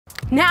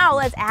Now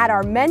let's add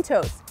our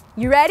Mentos.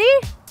 You ready?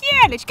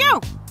 Yeah, let's go.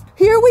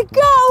 Here we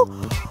go.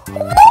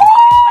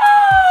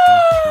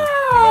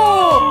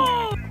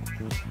 Whoa!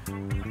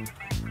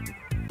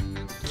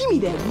 Give me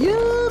that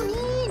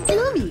yummy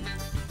gummy.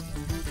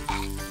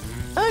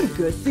 I'm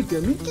Gus the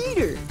Gummy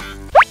Gator.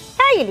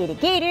 Hiya, little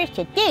Gators.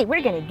 Today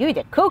we're gonna do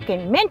the Coke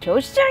and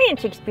Mentos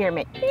science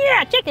experiment.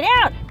 Yeah, check it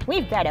out.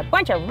 We've got a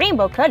bunch of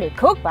rainbow-colored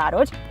Coke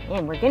bottles,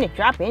 and we're gonna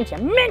drop in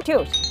some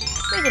Mentos.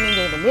 We're gonna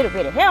need a little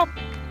bit of help.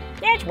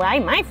 That's why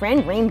my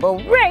friend Rainbow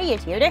Ray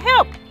is here to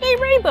help. Hey,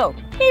 Rainbow.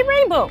 Hey,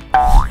 Rainbow.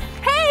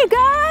 Hey,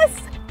 Gus.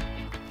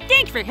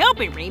 Thanks for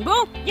helping,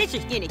 Rainbow. This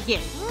is gonna get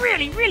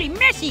really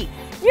messy.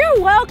 You're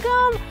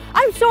welcome.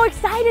 I'm so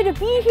excited to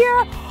be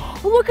here.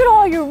 Look at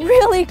all your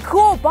really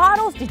cool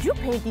bottles. Did you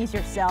paint these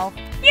yourself?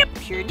 Yep,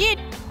 sure did.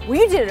 Well,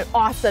 you did an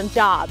awesome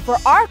job. For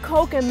our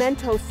Coke and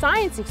Mentos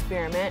science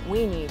experiment,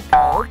 we need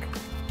Coke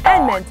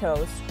and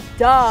Mentos.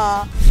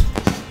 Duh.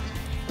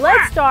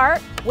 Let's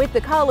start with the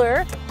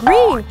color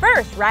green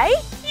first, right?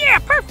 Yeah,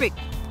 perfect.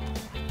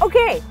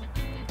 Okay.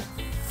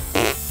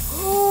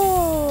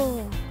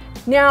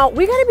 Now,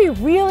 we gotta be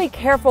really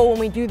careful when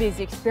we do these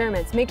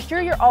experiments. Make sure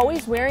you're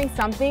always wearing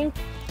something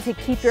to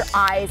keep your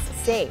eyes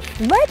safe.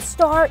 Let's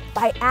start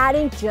by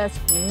adding just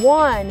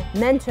one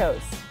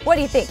Mentos. What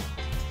do you think?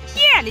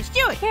 Yeah, let's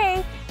do it.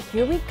 Okay,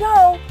 here we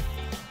go.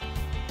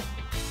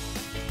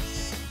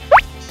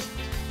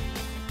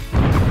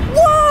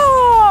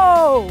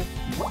 Whoa!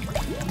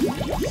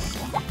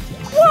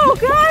 Whoa,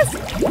 Gus!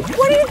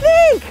 What do you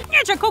think?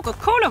 That's a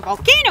Coca-Cola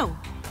volcano.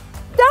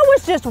 That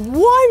was just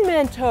one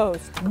Mentos.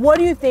 What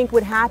do you think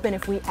would happen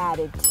if we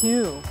added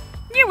two?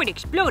 It would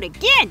explode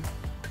again.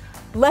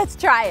 Let's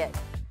try it.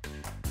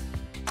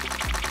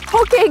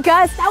 Okay,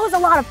 Gus, that was a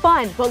lot of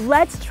fun, but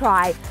let's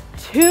try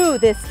two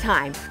this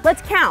time.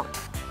 Let's count.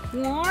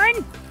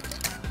 1,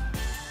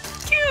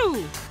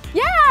 2.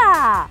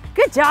 Yeah,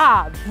 good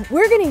job.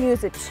 We're gonna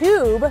use a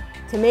tube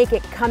to make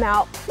it come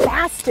out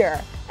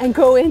faster and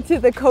go into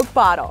the Coke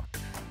bottle.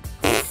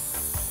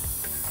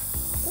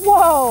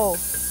 Whoa,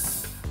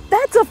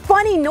 that's a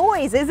funny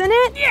noise, isn't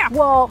it? Yeah.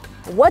 Well,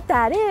 what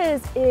that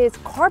is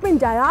carbon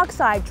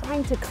dioxide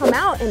trying to come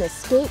out and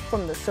escape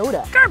from the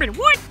soda. Carbon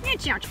what? That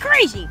sounds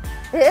crazy.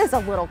 It is a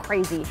little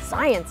crazy.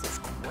 Science is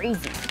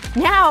crazy.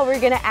 Now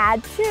we're gonna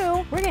add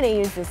two. We're gonna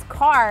use this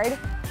card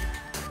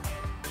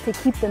to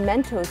keep the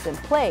Mentos in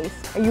place.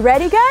 Are you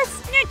ready,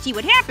 Gus? Let's see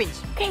what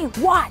happens. Okay,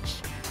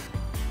 watch.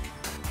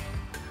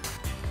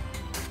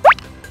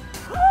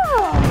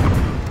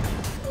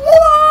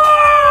 Whoa!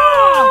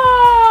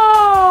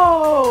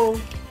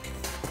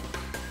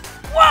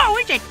 Whoa,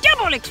 it's a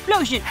double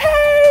explosion.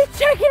 Hey,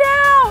 check it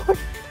out!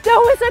 That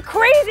was a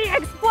crazy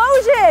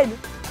explosion!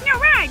 All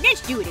right,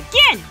 let's do it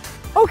again.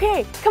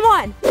 Okay, come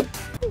on.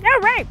 All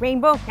right,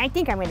 Rainbow. I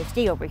think I'm gonna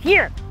stay over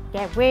here.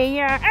 That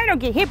way, I don't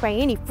get hit by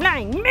any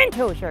flying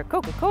Mentos or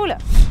Coca-Cola.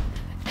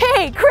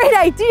 Hey, great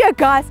idea,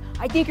 Gus.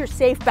 I think you're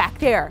safe back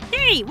there.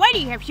 Hey, why do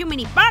you have so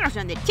many bottles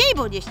on the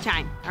table this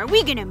time? Are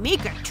we gonna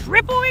make a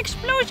triple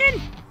explosion?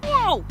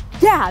 Whoa!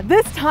 Yeah,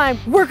 this time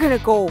we're gonna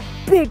go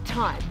big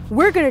time.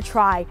 We're gonna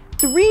try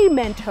 3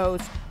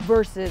 Mentos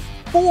versus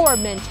 4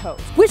 Mentos.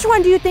 Which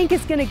one do you think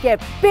is gonna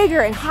get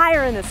bigger and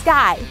higher in the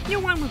sky? The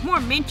one with more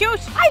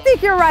Mentos? I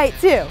think you're right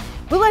too.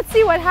 But let's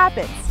see what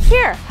happens.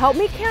 Here, help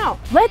me count.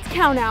 Let's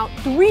count out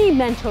 3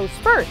 Mentos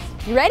first.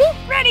 You ready?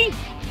 Ready?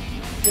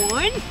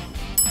 1,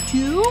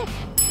 2,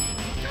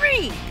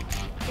 3.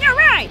 All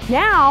right.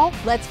 Now,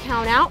 let's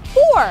count out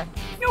 4.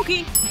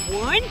 Okay.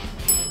 1,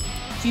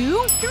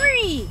 2,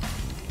 3.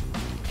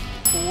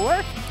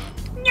 4.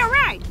 All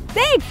right.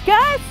 Thanks,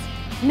 Gus.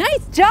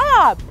 Nice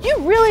job.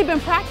 You've really been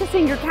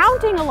practicing your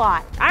counting a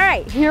lot. All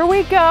right, here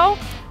we go.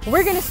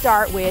 We're gonna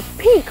start with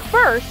pink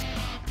first.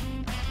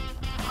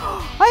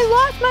 I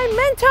lost my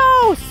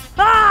Mentos.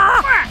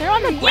 Ah, they're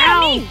on the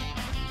ground. Yummy.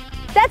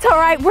 That's all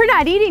right, we're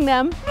not eating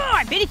them. Oh,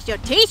 I bet it still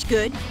tastes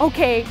good.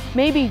 Okay,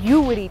 maybe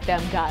you would eat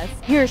them, Gus.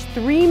 Here's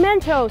 3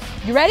 Mentos.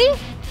 You ready?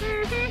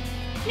 Mm-hmm.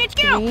 Let's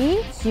go.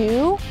 3,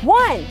 2,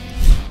 1.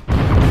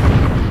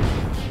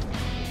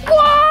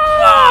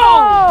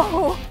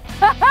 Whoa!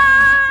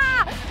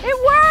 It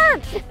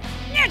worked!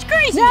 That's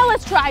crazy. Now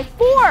let's try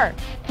 4.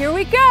 Here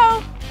we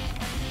go.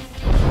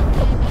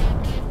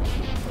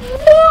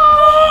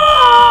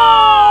 Whoa!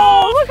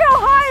 Look how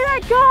high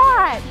that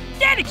got!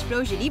 That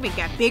explosion even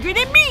got bigger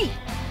than me.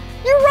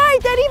 You're right,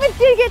 that even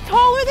did get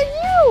taller than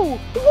you!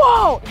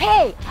 Whoa!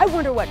 Hey, I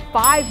wonder what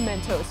 5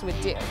 Mentos would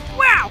do.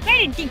 Wow, I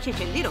didn't think such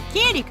a little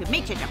candy could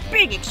make such a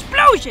big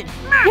explosion.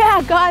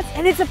 Yeah, Gus,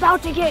 and it's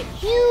about to get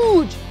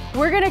huge.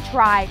 We're gonna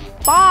try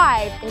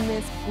 5 in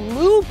this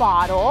blue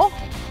bottle,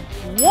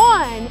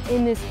 1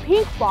 in this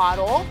pink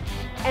bottle,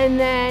 and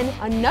then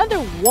another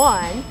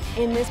 1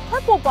 in this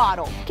purple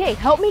bottle. Okay,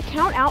 help me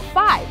count out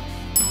 5.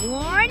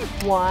 1,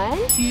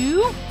 1,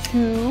 2,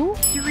 2,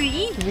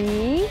 3,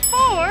 3,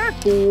 4,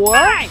 4,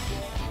 5.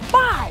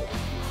 5.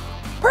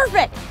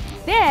 Perfect.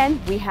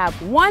 Then we have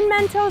 1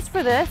 Mentos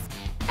for this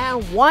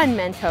and 1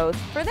 Mentos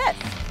for this.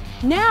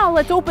 Now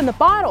let's open the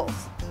bottles.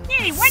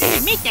 Hey, why did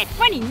it make that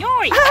funny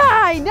noise?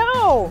 I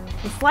know. Whoa!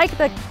 It's like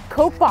the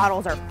Coke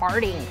bottles are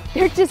farting.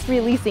 They're just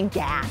releasing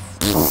gas.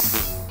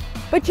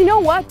 But you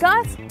know what,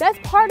 Gus? That's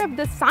part of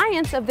the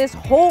science of this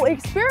whole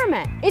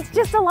experiment. It's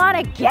just a lot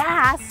of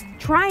gas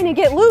trying to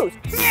get loose.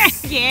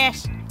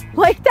 Yes.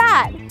 Like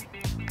that.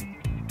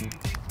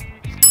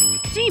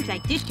 Seems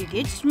like this could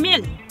get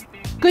smelly.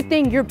 Good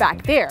thing you're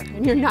back there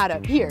and you're not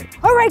up here.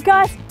 All right,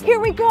 Gus, here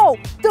we go.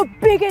 The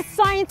biggest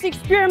science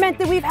experiment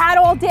that we've had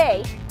all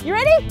day. You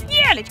ready?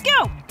 Yeah, let's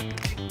go.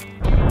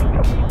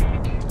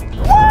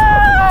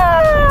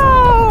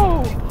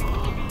 Whoa!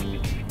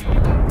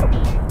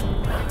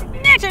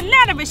 That's a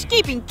lot of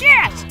escaping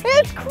gas.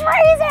 It's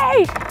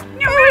crazy!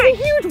 There's a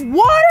huge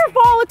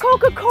waterfall of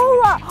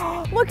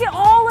Coca-Cola. Look at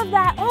all of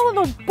that, all of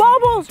those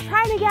bubbles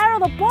trying to get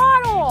out of the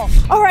bottle.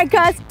 All right,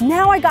 Gus,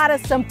 now I got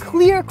us some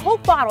clear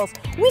Coke bottles.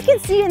 We can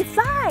see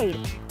inside.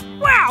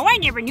 Wow, I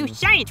never knew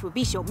science would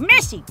be so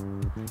messy.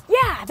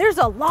 Yeah, there's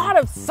a lot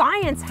of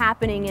science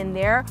happening in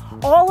there.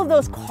 All of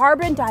those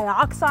carbon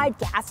dioxide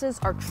gases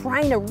are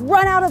trying to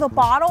run out of the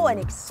bottle and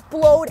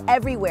explode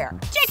everywhere.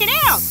 Check it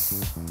out.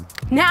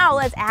 Now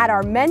let's add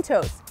our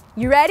Mentos.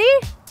 You ready?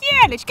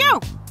 Yeah, let's go.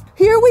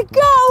 Here we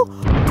go.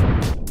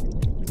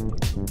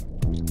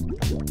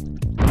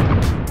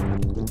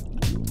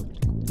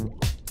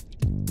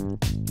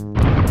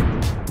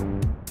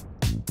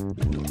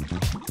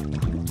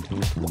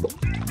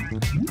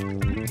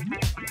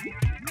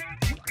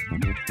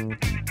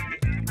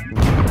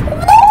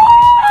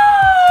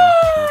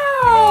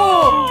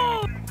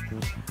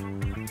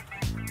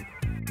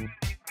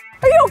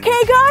 Are you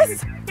okay,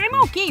 Gus? I'm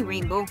okay,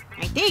 Rainbow,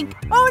 I think.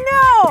 Oh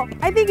no!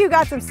 I think you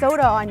got some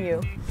soda on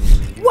you.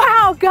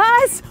 Wow,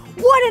 Gus!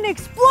 What an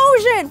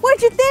explosion!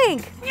 What'd you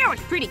think? That was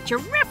pretty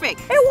terrific.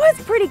 It was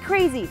pretty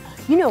crazy.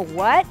 You know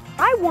what?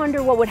 I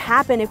wonder what would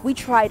happen if we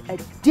tried a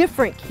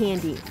different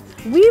candy.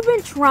 We've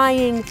been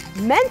trying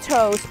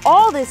Mentos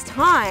all this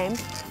time.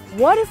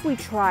 What if we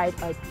tried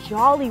a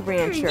Jolly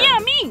Rancher?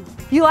 Yummy!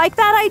 You like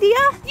that idea?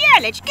 Yeah,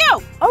 let's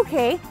go.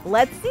 Okay,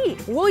 let's see.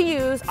 We'll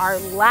use our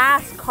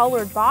last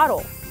colored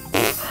bottle.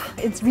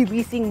 It's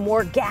releasing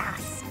more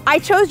gas. I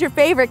chose your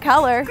favorite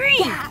color. Green.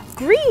 Yeah,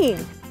 green.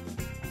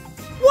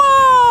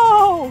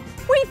 Whoa!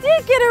 We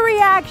did get a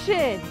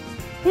reaction.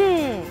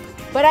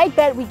 But I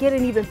bet we get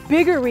an even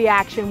bigger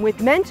reaction with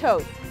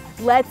Mentos.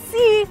 Let's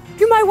see.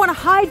 You might want to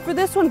hide for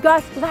this one,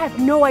 Gus, because I have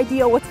no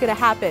idea what's going to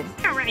happen.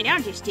 All right,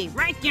 I'll just stay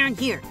right down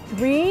here.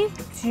 3,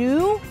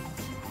 2,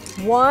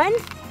 1.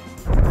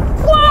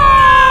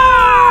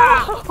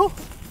 Whoa!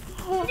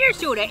 There's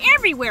soda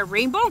everywhere,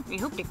 Rainbow. I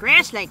hope the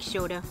grass likes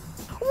soda.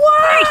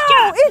 Wow! Nice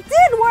job. It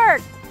did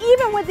work,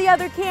 even with the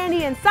other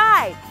candy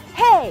inside.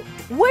 Hey,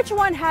 which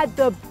one had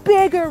the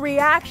bigger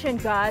reaction,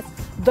 Gus?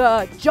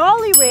 The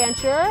Jolly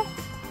Rancher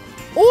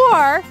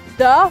or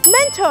the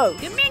Mentos?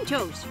 The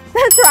Mentos.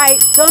 That's right,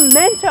 the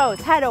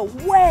Mentos had a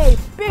way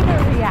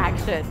bigger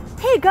reaction.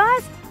 Hey,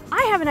 Gus,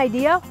 I have an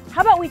idea.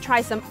 How about we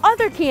try some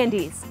other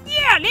candies?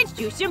 Yeah, let's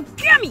do some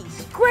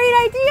gummies. Great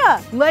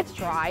idea. Let's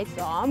try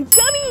some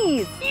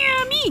gummies.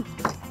 Yummy.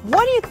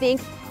 What do you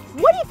think?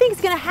 What do you think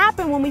is going to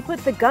happen when we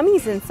put the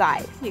gummies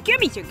inside? The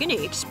gummies are gonna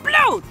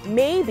explode.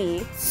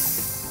 Maybe.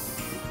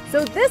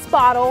 So this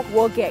bottle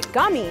will get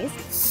gummies,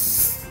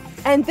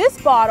 and this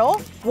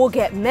bottle will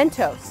get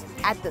Mentos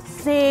at the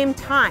same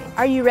time.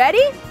 Are you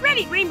ready?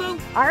 Ready, Rainbow.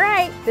 All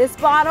right, this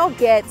bottle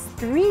gets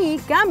 3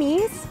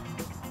 gummies.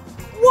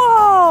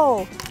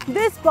 Whoa!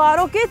 This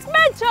bottle gets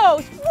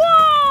Mentos.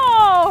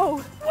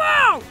 Whoa!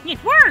 Whoa,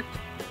 it worked.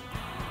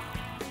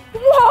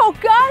 Whoa,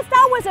 Gus,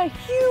 that was a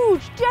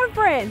huge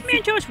difference.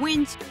 Mentos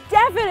wins.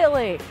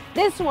 Definitely.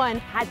 This one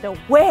had the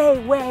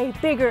way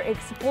bigger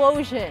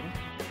explosion.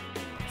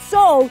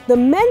 So the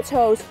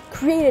Mentos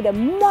created a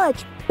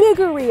much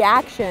bigger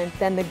reaction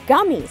than the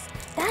gummies.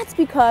 That's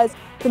because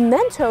the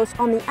Mentos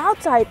on the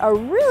outside are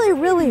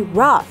really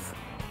rough.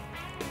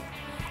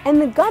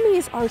 And the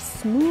gummies are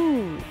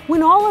smooth.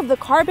 When all of the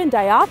carbon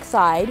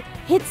dioxide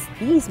hits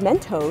these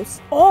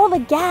Mentos, all the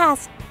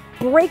gas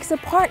breaks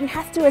apart and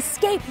has to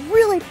escape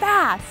really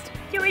fast.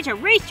 There is a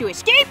race to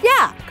escape?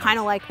 Yeah, kind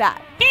of like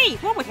that. Hey,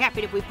 what would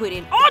happen if we put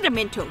in all the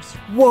Mentos?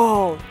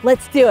 Whoa,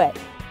 let's do it.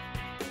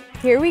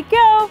 Here we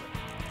go.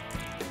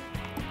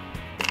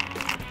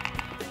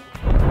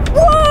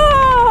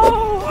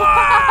 Whoa!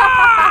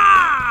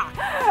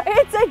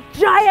 It's a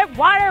giant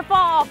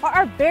waterfall for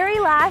our very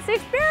last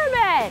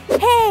experiment.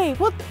 Hey,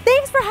 well,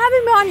 thanks for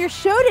having me on your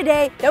show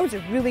today. That was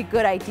a really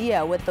good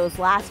idea with those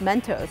last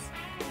Mentos.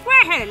 Well,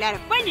 I had a lot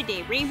of fun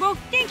today, Rainbow.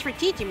 Thanks for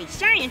teaching me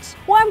science.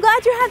 Well, I'm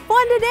glad you had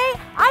fun today.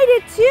 I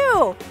did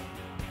too.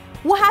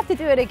 We'll have to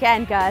do it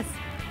again, Gus.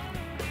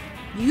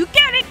 You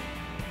got it.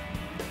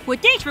 Well,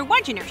 thanks for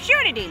watching our show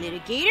today,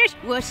 little Gators.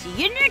 We'll see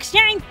you next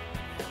time.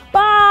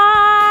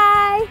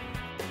 Bye.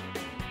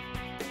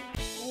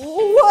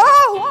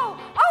 Whoa! Oh,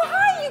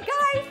 hi, you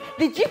guys!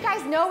 Did you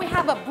guys know we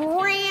have a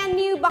brand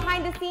new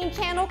behind-the-scenes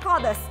channel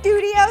called The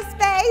Studio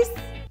Space?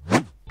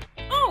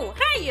 Oh,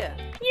 hiya!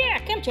 Yeah,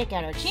 come check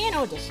out our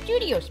channel, The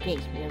Studio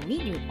Space, where we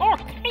do all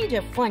kinds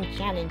of fun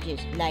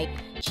challenges like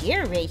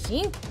chair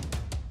racing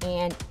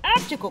and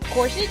obstacle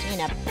courses in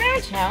a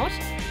bounce house,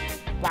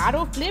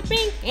 bottle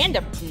flipping, and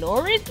the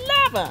floor is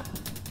lava.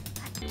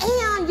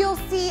 And you'll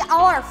see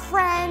our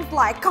friends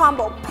like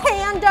Combo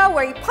Panda,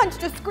 where he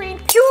punched the screen.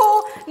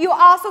 Pure. You'll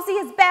also see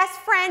his best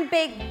friend,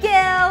 Big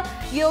Gil.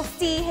 You'll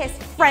see his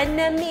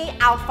frenemy,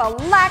 Alpha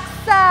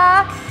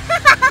Lexa.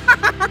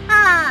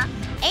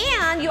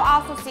 And you'll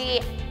also see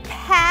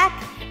Peck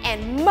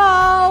and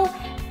Mo.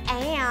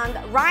 And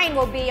Ryan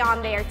will be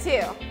on there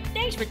too.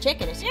 Thanks for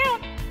checking us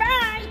out.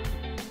 Bye.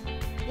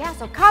 Yeah,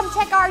 so come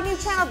check our new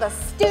channel, The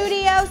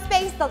Studio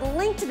Space. The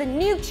link to the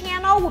new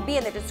channel will be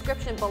in the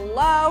description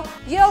below.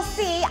 You'll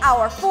see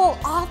our full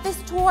office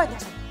tour.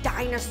 There's a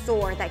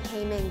dinosaur that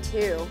came in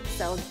too,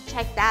 so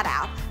check that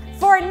out.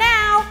 For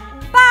now,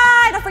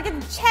 bye! Don't forget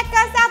to check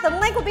us out. The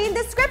link will be in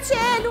the description.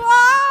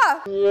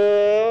 Ah!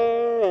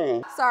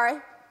 Sorry.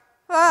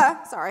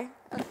 Sorry.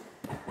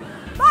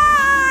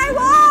 Bye!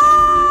 Whoa!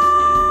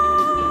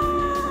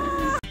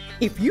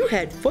 If you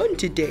had fun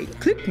today,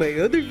 click my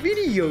other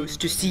videos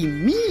to see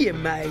me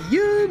and my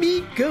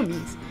yummy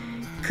gummies.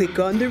 Click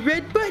on the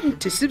red button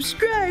to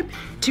subscribe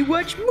to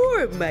watch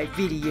more of my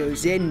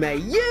videos and my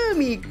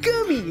yummy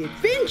gummy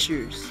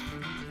adventures.